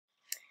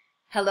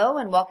Hello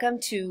and welcome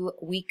to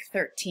week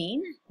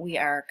 13. We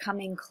are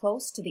coming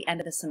close to the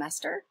end of the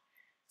semester.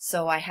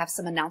 So I have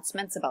some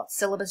announcements about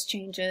syllabus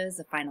changes,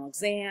 a final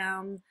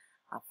exam,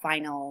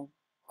 final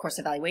course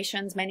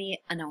evaluations, many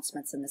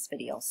announcements in this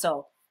video.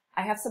 So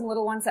I have some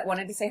little ones that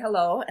wanted to say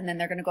hello and then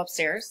they're going to go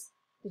upstairs.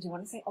 Did you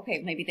want to say?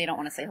 Okay, maybe they don't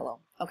want to say hello.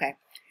 Okay.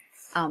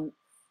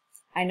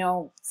 I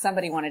know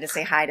somebody wanted to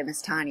say hi to Miss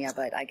Tanya,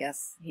 but I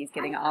guess he's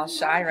getting all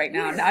shy right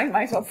now. Now you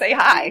might as well say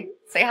hi.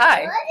 Say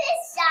hi. What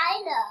is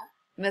China?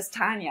 Miss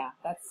Tanya.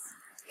 That's...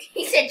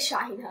 He said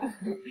China.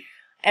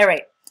 All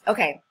right.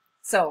 Okay.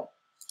 So,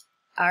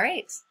 all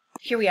right.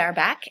 Here we are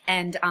back.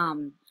 And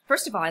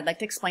first of all, I'd like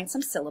to explain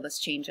some syllabus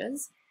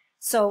changes.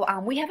 So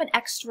we have an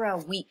extra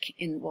week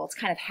well, it's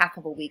kind of half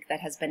of a week that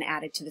has been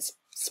added to this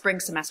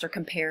spring semester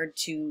compared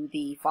to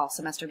the fall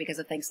semester because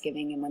of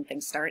Thanksgiving and when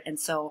things start. And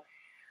so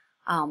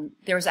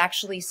there's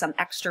actually some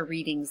extra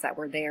readings that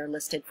were there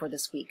listed for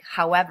this week.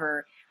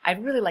 However,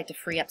 I'd really like to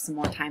free up some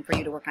more time for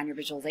you to work on your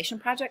visualization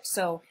project.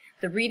 So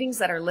the readings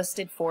that are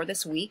listed for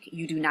this week,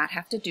 you do not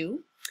have to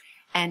do.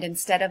 And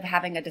instead of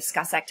having a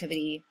discuss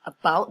activity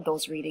about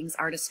those readings,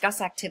 our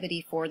discuss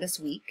activity for this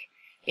week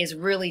is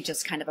really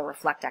just kind of a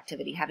reflect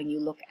activity, having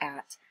you look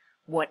at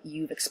what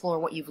you've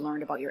explored, what you've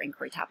learned about your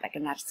inquiry topic.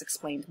 And that's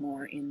explained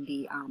more in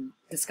the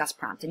discuss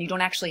prompt. And you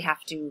don't actually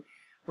have to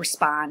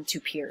respond to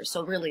peers.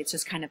 So really it's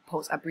just kind of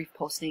a brief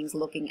postings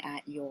looking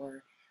at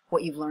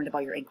what you've learned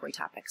about your inquiry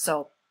topic.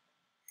 So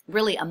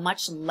really a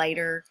much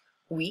lighter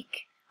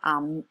week.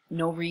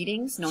 No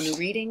readings, no new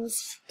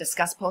readings.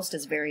 Discuss post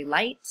is very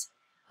light.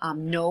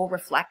 No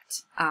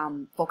reflect,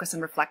 focus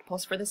and reflect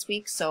post for this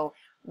week. So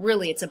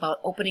really it's about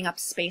opening up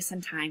space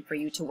and time for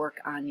you to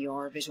work on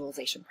your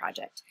visualization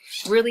project.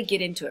 Really get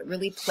into it,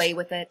 really play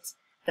with it,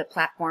 the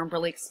platform,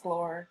 really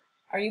explore.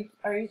 Are you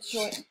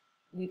sure?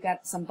 We've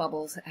got some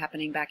bubbles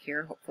happening back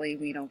here. Hopefully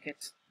we don't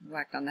get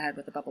whacked on the head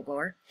with a bubble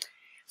blower.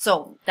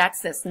 So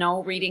that's this.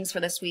 No readings for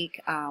this week.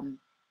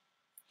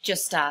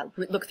 Just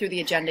look through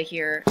the agenda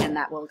here and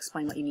that will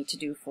explain what you need to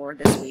do for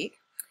this week.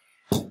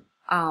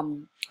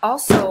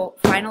 Also,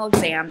 final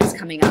exam is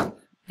coming up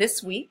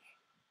this week.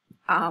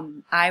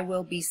 I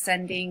will be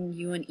sending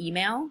you an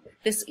email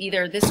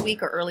either this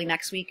week or early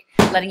next week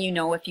letting you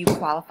know if you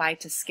qualify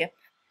to skip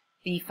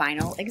the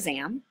final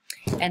exam.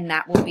 And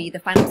that will be, the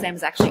final exam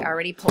is actually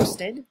already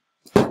posted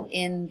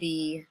in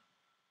the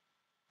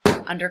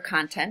under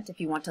content if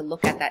you want to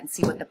look at that and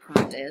see what the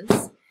prompt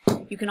is.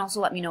 You can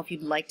also let me know if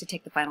you'd like to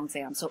take the final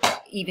exam. So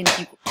even if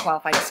you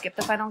qualify to skip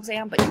the final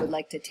exam, but you would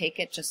like to take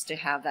it just to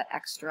have that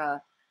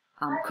extra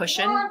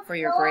cushion for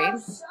your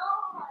grade.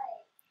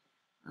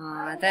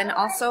 Then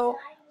also,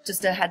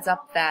 just a heads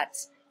up that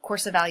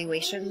course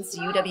evaluations,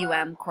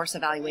 UWM course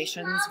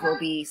evaluations will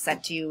be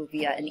sent to you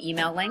via an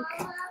email link,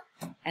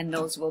 and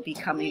those will be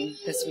coming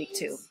this week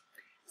too.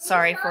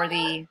 Sorry for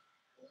the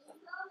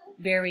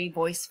very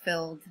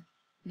voice-filled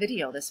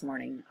video this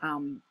morning.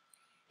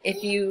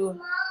 If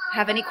you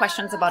have any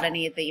questions about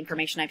any of the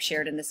information I've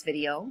shared in this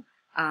video,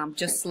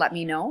 just let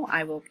me know.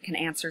 I can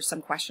answer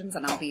some questions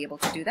and I'll be able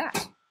to do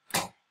that.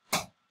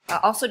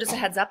 Also, just a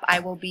heads up, I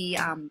will be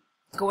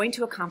going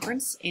to a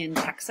conference in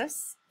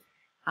Texas.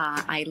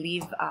 I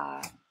leave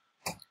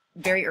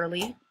very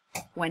early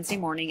Wednesday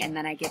morning and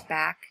then I get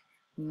back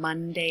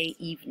Monday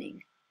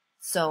evening.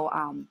 So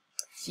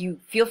you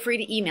feel free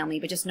to email me,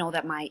 but just know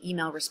that my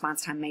email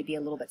response time may be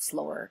a little bit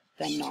slower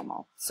than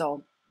normal.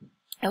 So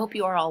I hope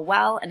you are all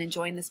well and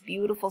enjoying this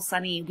beautiful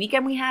sunny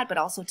weekend we had, but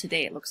also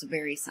today it looks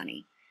very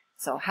sunny.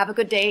 So have a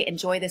good day.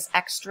 Enjoy this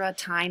extra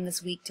time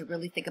this week to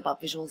really think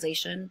about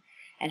visualization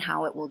and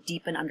how it will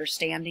deepen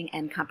understanding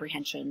and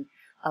comprehension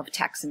of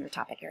text in your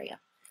topic area.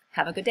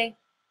 Have a good day.